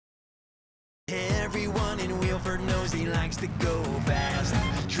likes to go fast.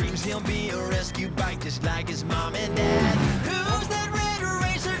 Dreams he'll be a rescue bike just like his mom and dad. Who's that red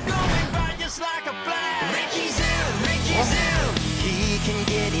racer going by just like a flash? Ricky Zoom, Ricky Zoom, he can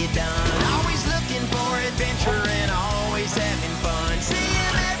get it done. Always looking for adventure and always having fun. See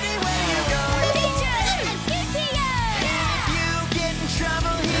him everywhere you go. Scootio! If you get in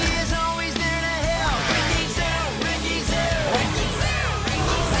trouble, he is always there to help. Ricky Zoom, Ricky Zoom, Ricky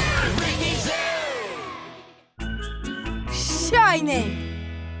Zoom, Ricky Zoom. Shining!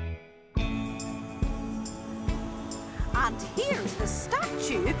 And here's the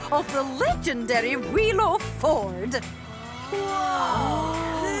statue of the legendary Wheelford. Whoa!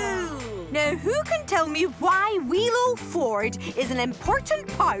 Now, who can tell me why Wheelford is an important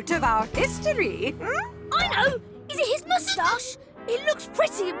part of our history? I know! Is it his moustache? It looks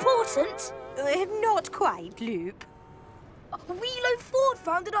pretty important. Not quite, Loop. Wheelford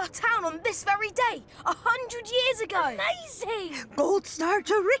founded our town on this very day, 100 years ago. Amazing! Gold star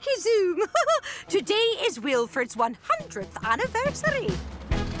to Ricky Zoom. Today is Wheelford's 100th anniversary.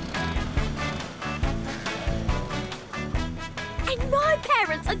 And my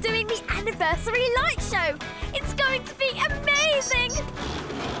parents are doing the anniversary light show. It's going to be amazing!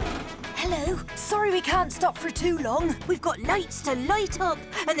 Hello. Sorry we can't stop for too long. We've got lights to light up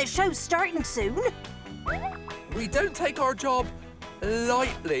and the show's starting soon. We don't take our job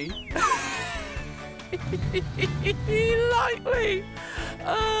lightly. Lightly.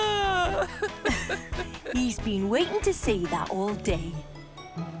 He's been waiting to say that all day.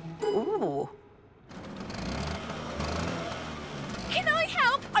 Ooh. Can I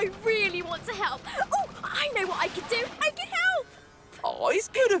help? I really want to help. Oh, I know what I can do. I can help. Oh, it's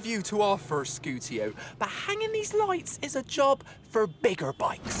good of you to offer, Scootio, but hanging these lights is a job for bigger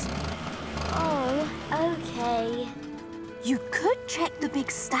bikes. Oh, okay. You could check the big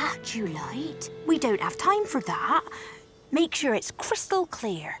statue light. We don't have time for that. Make sure it's crystal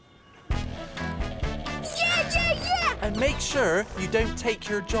clear. Yeah! And make sure you don't take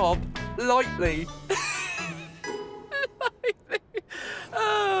your job lightly. Lightly.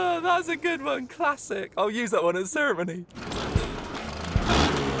 Oh, that's a good one. Classic. I'll use that one at ceremony.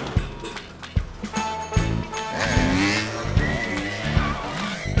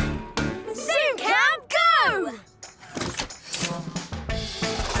 Zoom cam, go!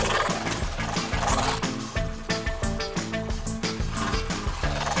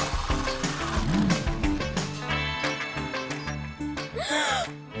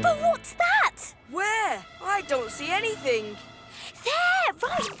 But what's that? Where? I don't see anything. There,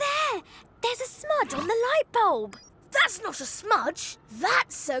 right there. There's a smudge on the light bulb. That's not a smudge.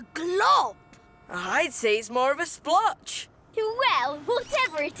 That's a glob. I'd say it's more of a splotch. Well,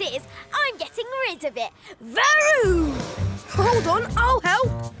 whatever it is, I'm getting rid of it. Varoo! Hold on, I'll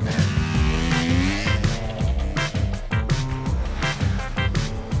help.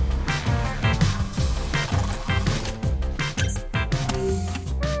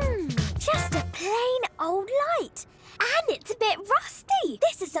 Just a plain old light. And it's a bit rusty.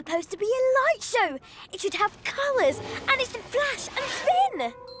 This is supposed to be a light show. It should have colours and it should flash and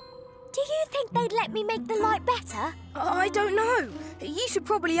spin. Do you think they'd let me make the light better? I don't know. You should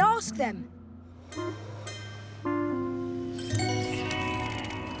probably ask them.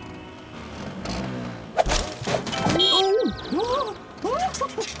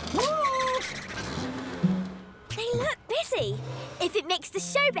 They look busy. If it makes the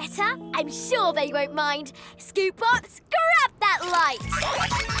show better, I'm sure they won't mind. Scootbots, grab that light.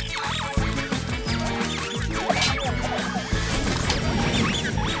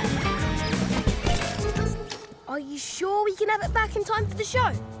 Are you sure we can have it back in time for the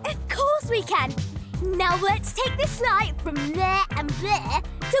show? Of course we can. Now let's take this light from there and there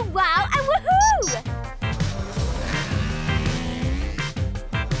to wow and woohoo!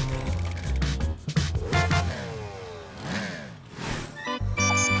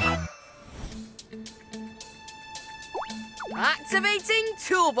 Activating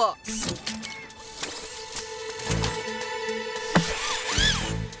toolbox.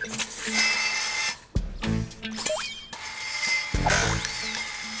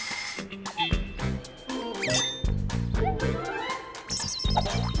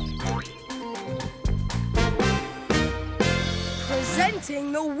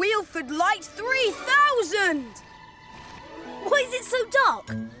 Presenting the Wheelford Light 3000! Why is it so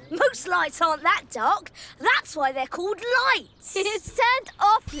dark? Most lights aren't that dark. That's why they're called lights. It's turned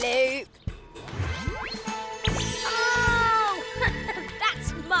off, Loop. Oh!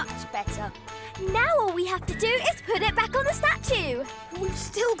 That's much better. Now all we have to do is put it back on the statue. We've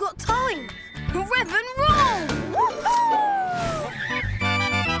still got time. Rev and roll! Woohoo!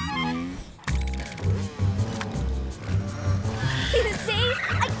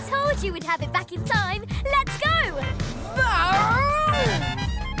 knew we'd have it back in time. Let's go!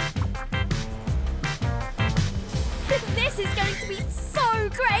 This is going to be so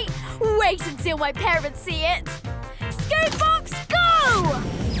great! Wait until my parents see it! Scoot Box, go! Oh!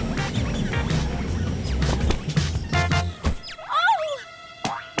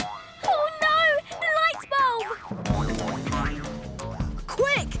 Oh no! The light bulb!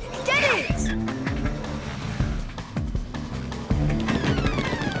 Quick, get it!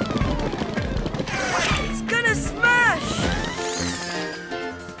 It's gonna smash!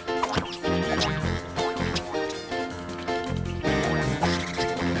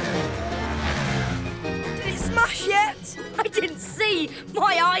 Smash yet? I didn't see.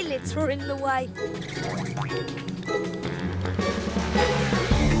 My eyelids were in the way.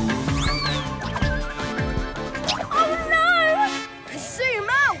 Oh no! Zoom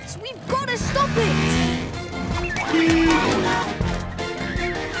out! We've got to stop it!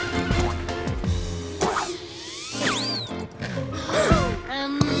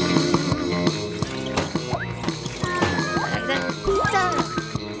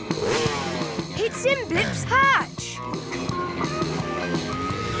 It's in Blip's hatch.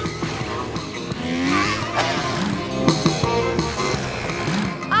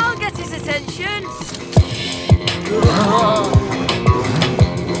 I'll get his attention.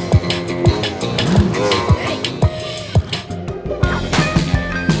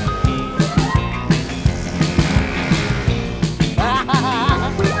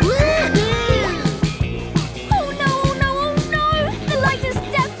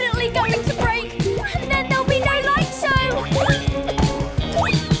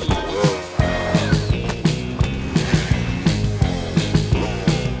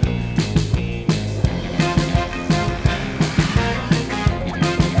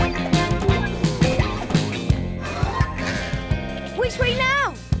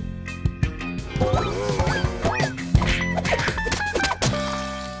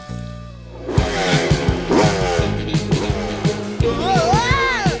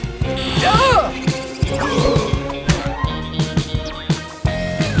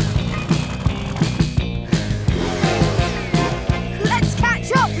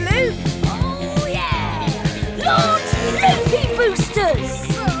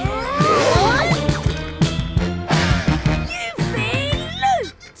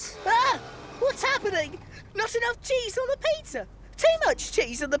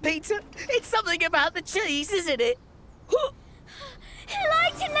 On the pizza. It's something about the cheese, isn't it?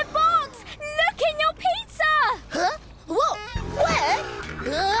 Light in the box! Look in your pizza! Huh? What? Where?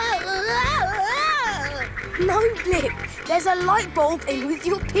 No, Blip. There's a light bulb in with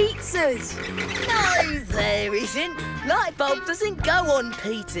your pizzas. No, there isn't. Light bulb doesn't go on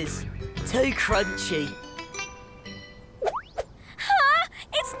pizzas. Too crunchy. Huh?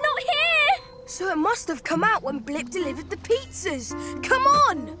 It's not here! So it must have come out when Blip delivered the pizzas. Come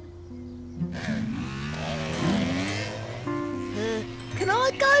on! Can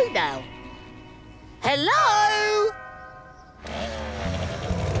I go now? Hello?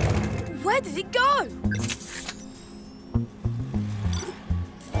 Where did it go?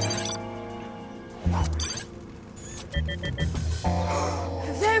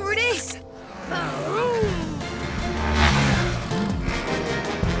 There it is!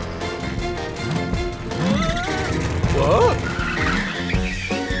 What?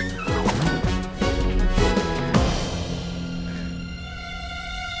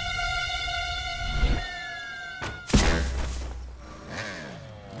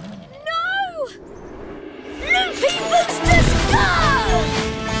 No! Loopy Boosters, go!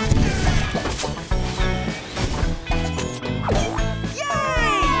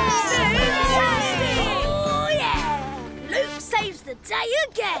 Day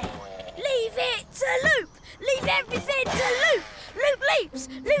again. Leave it to Loop. Leave everything to Loop. Loop leaps.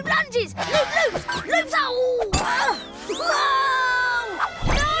 Loop lunges. Loop loops. Loops. Oh!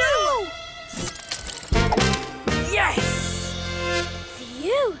 No! Yes!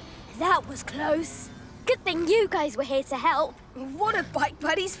 Phew, that was close. Good thing you guys were here to help. What are bike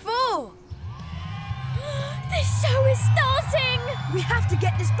buddies for? The show is starting! We have to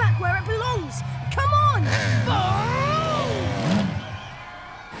get this back where it belongs. Come on!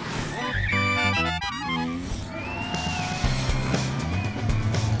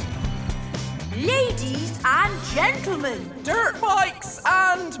 Ladies and gentlemen, Dirt bikes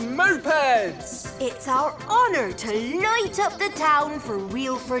and mopeds! it's our honour to light up the town for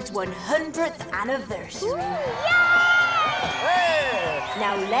Wheelford's 100th anniversary.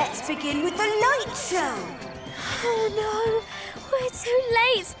 Now let's begin with the light show. Oh no, we're too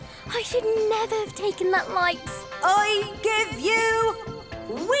late. I should never have taken that light. I give you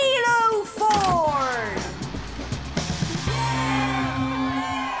Wheelford!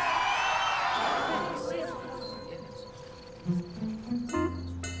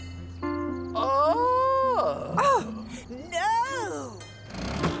 Oh! No!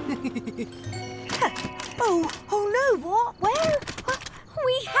 Oh no, what? Where?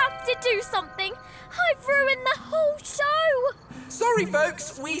 We have to do something. I've ruined the whole show. Sorry,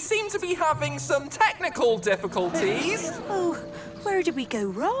 folks. We seem to be having some technical difficulties. Oh, where did we go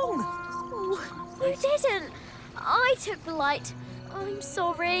wrong? Oh, you didn't. I took the light. I'm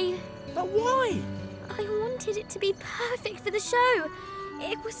sorry. But why? I wanted it to be perfect for the show.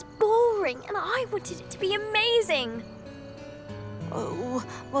 It was boring and I wanted it to be amazing. Oh,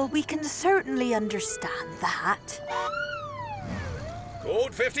 well, we can certainly understand that.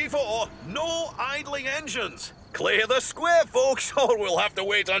 Code 54, no idling engines. Clear the square, folks, or we'll have to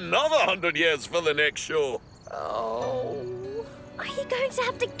wait another 100 years for the next show. Oh. Are you going to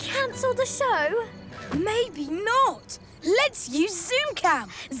have to cancel the show? Maybe not. Let's use Zoom Cam.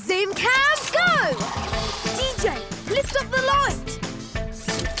 Zoom Cam, go! DJ, lift up the light.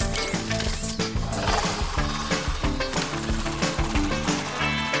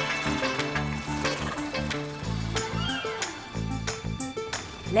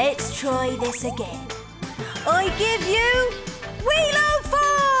 Let's try this again. I give you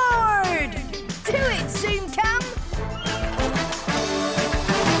Wheelford! Do it, Zoom Cam.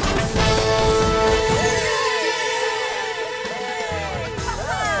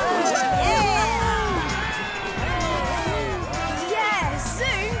 Yeah,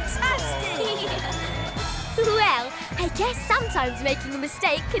 Zoom-tastic. Well, I guess sometimes making a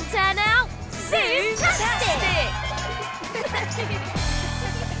mistake can turn out Zoom-tastic.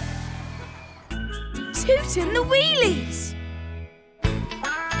 Toot and the wheelies.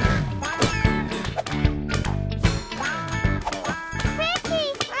 Ricky,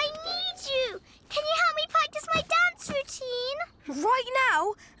 I need you. Can you help me practice my dance routine? Right now?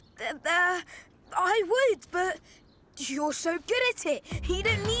 I would, but you're so good at it. You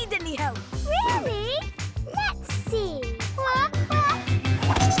don't need any help. Really? Let's see.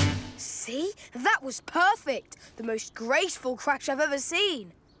 See? That was perfect. The most graceful crash I've ever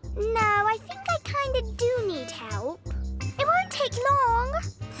seen. No, I think I kind of do need help. It won't take long.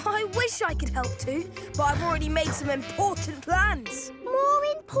 I wish I could help too, but I've already made some important plans. More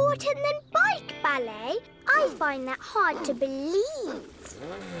important than bike ballet? I find that hard to believe.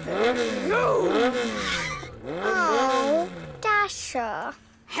 Oh, Dasher.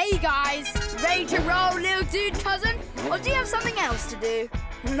 Hey guys, ready to roll, little dude cousin? Or do you have something else to do?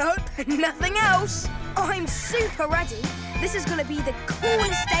 Nope, nothing else. I'm super ready. This is going to be the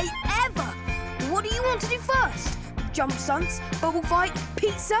coolest day ever. What do you want to do first? Jump stunts, bubble fight,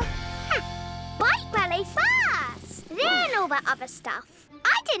 pizza? Bike ballet first, then all that other stuff.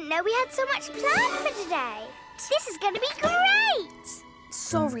 I didn't know we had so much planned for today. This is going to be great.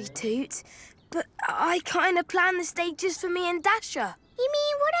 Sorry, Toot, but I kind of planned this day just for me and Dasher. You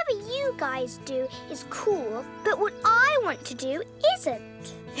mean whatever you guys do is cool, but what I want to do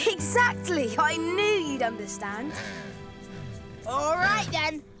isn't? Exactly. I knew you'd understand. All right,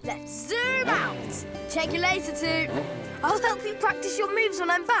 then. Let's zoom out. Check you later, Toot. I'll help you practice your moves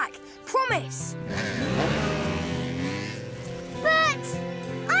when I'm back. Promise. But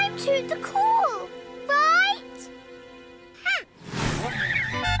I'm Toot the Cool, right?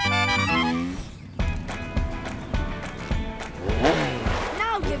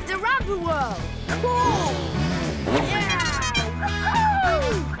 Now give the ramp a whirl. Cool. Yeah.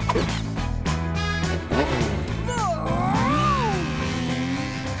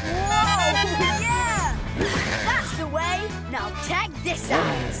 That's the way. Now check this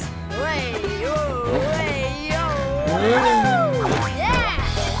out. Way-o, way-o. Yeah!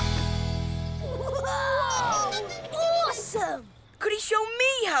 Whoa! Awesome! Could he show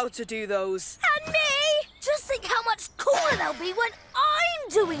me how to do those? And me? Just think how much cooler they'll be when I'm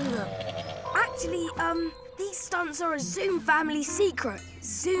doing them. Actually, these stunts are a Zoom family secret.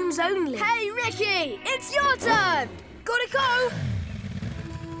 Zooms only. Hey, Ricky! It's your turn! Gotta go!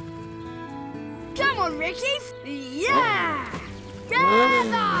 Come on, Ricky! Yeah!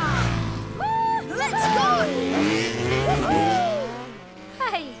 Together! Let's go!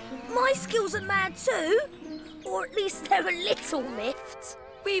 Hey, my skills are mad too. Or at least they're a little miffed.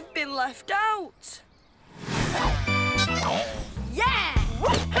 We've been left out. Yeah!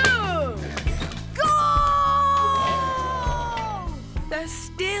 Woohoo! Go! They're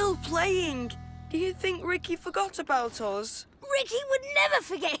still playing. Do you think Ricky forgot about us? Ricky would never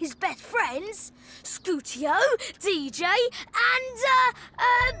forget his best friends. Scootio, DJ, and,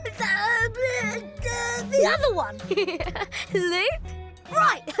 the other one. Loop?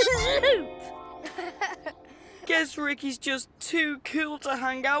 Right, loop! Guess Ricky's just too cool to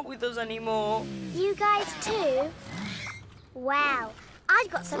hang out with us anymore. You guys too? Wow, I've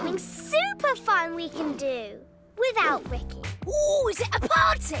got something super fun we can do without Ricky. Ooh, is it a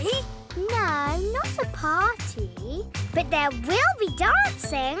party? No, not a party. But there will be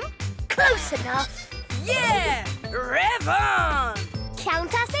dancing. Close enough. Yeah! Rev on!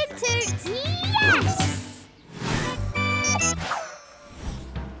 Count us in, Toot. Yes!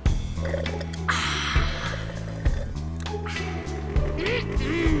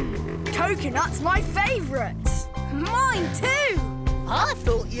 Coconut's my favourite. Mine too. I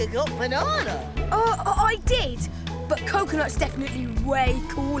thought you got banana. I did, but coconut's definitely way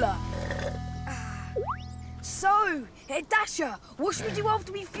cooler. So, Dasher, what should we do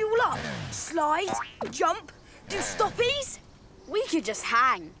after we fuel up? Slide? Jump? Do stoppies? We could just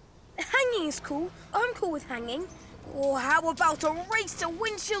hang. Hanging is cool. I'm cool with hanging. Or how about a race to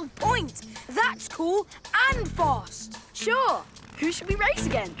Windshield Point? That's cool and fast. Sure. Who should we race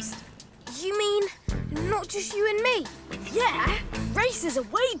against? You mean not just you and me? Yeah, races are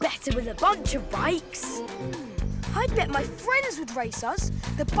way better with a bunch of bikes. I bet my friends would race us.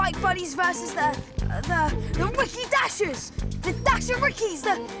 The Bike Buddies versus the Ricky Dashers. The Dasher Rickies.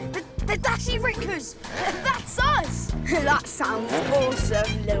 The Dashy Rickers. That's us. That sounds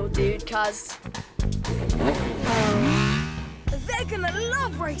awesome, little dude, cuz. They're gonna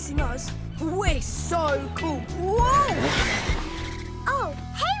love racing us. We're so cool. Whoa! Oh,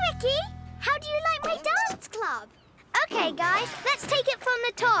 hey, Ricky. How do you like my dance club? Okay, guys, let's take it from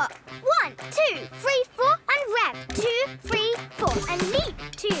the top. 1, 2, 3, 4, and rev. 2, 3, 4, and leap.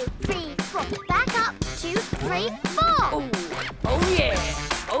 2, 3, 4. Back up. 2, 3, 4. Oh yeah!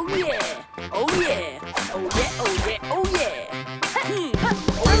 Oh yeah! Oh yeah! Oh yeah! Oh yeah! Oh yeah! Oh yeah!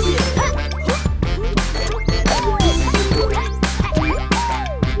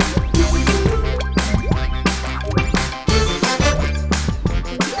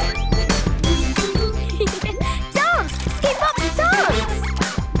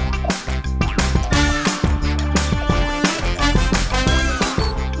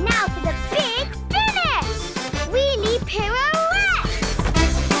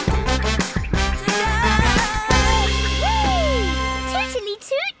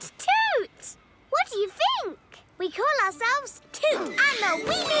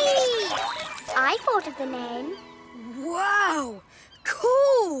 The name. Wow!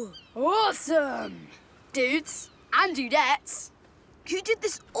 Cool! Awesome! Dudes and dudettes. You did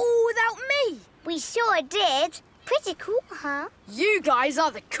this all without me? We sure did. Pretty cool, huh? You guys are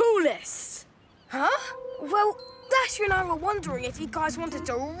the coolest. Huh? Well, Dasher and I were wondering if you guys wanted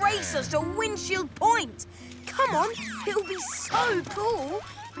to race us to Windshield Point. Come on, it'll be so cool.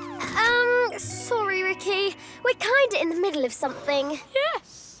 Sorry, Ricky. We're kinda in the middle of something.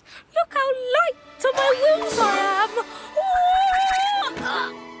 Yes. Look how light on my wheels I am!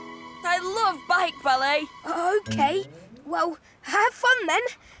 I love bike ballet. Okay, well, have fun then.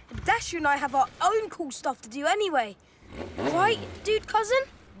 Dasher and I have our own cool stuff to do anyway. Right, dude cousin?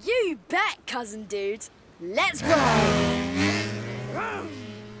 You bet, cousin dude. Let's roll!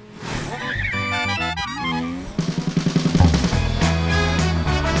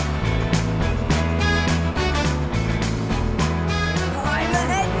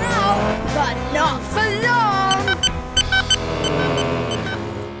 But not for long!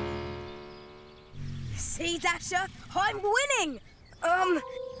 See, Dasher? I'm winning!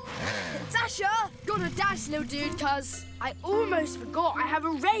 Dasher! Gotta dash, little dude, cuz I almost forgot I have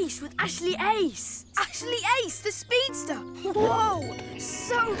a race with Ashley Ace. Ashley Ace, the speedster! Whoa!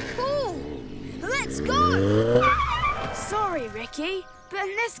 So cool! Let's go! Sorry, Ricky, but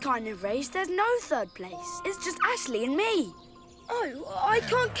in this kind of race, there's no third place. It's just Ashley and me. Oh, I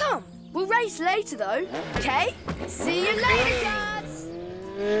can't come. We'll race later, though, okay? See you later, guys!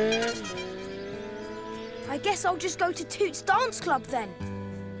 I guess I'll just go to Toot's dance club then.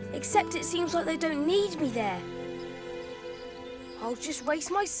 Except it seems like they don't need me there. I'll just race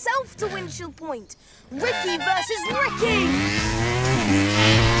myself to Windshield Point. Ricky versus Ricky!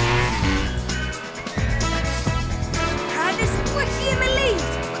 And it's Ricky in the lead,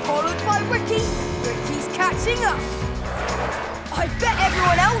 followed by Ricky. Ricky's catching up. I bet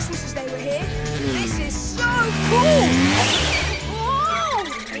everyone else wishes they were here. This is so cool! Whoa!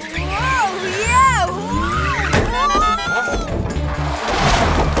 Whoa, yeah! Whoa!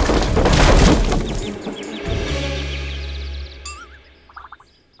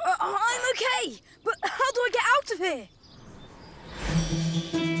 I'm okay, but how do I get out of here?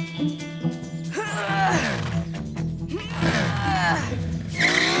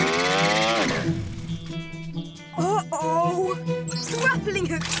 Uh-oh! Grapple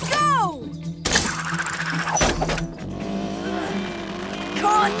Go!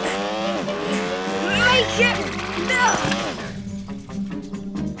 Can't make it!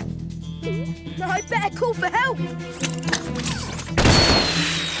 I better call for help.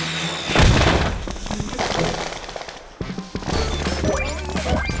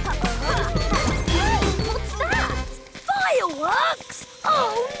 What's that? Fireworks?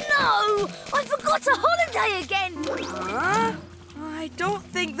 Oh no! I forgot a holiday again! Huh? I don't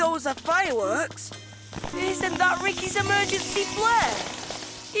think those are fireworks. Isn't that Ricky's emergency flare?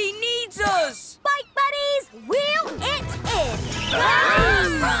 He needs us! Bike buddies, wheel it in!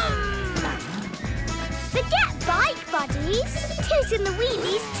 Forget bike buddies! Toot and the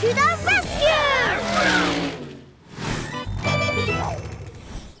wheelies to the rescue!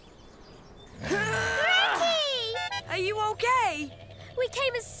 Ricky! Are you okay? We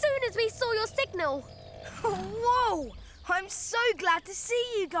came as soon as we saw your signal. Whoa! I'm so glad to see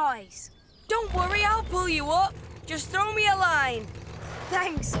you guys. Don't worry, I'll pull you up. Just throw me a line.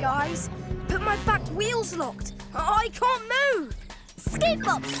 Thanks, guys. But my back wheel's locked. I can't move.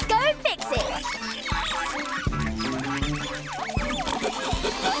 Scootbox, go fix it.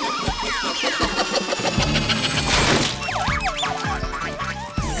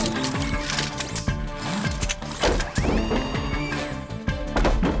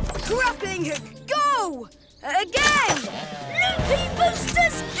 Grappling hook, go! Again! Loopy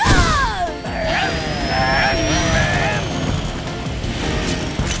boosters, go!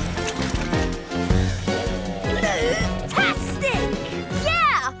 Fantastic!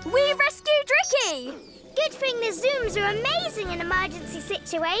 Yeah, we rescued Ricky. Good thing the Zooms are amazing in emergency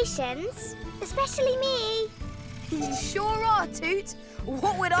situations, especially me. You sure are, Toot.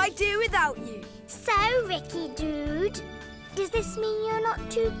 What would I do without you? So, Ricky dude, does this mean you're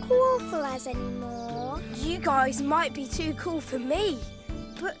not too cool for us anymore? You guys might be too cool for me.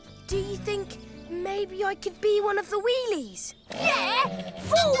 But do you think maybe I could be one of the wheelies? Yeah,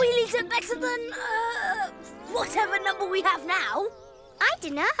 4 wheelies are better than, whatever number we have now. I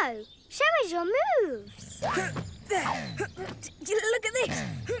don't know. Show us your moves. Look at this.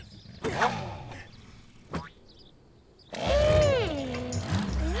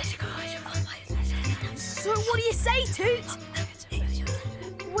 So what do you say, Toot?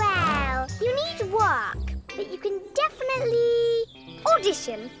 Well, you need work, but you can definitely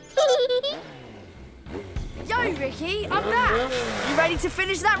audition. Yo, Ricky, I'm back. You ready to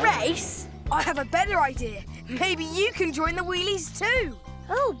finish that race? I have a better idea. Maybe you can join the wheelies too.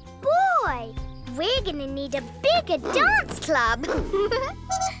 Oh, boy. We're going to need a bigger dance club.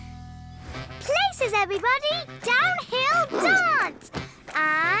 Places, everybody. Downhill dance.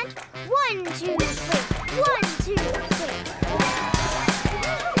 And 1, 2, 3. 1, 2, 3.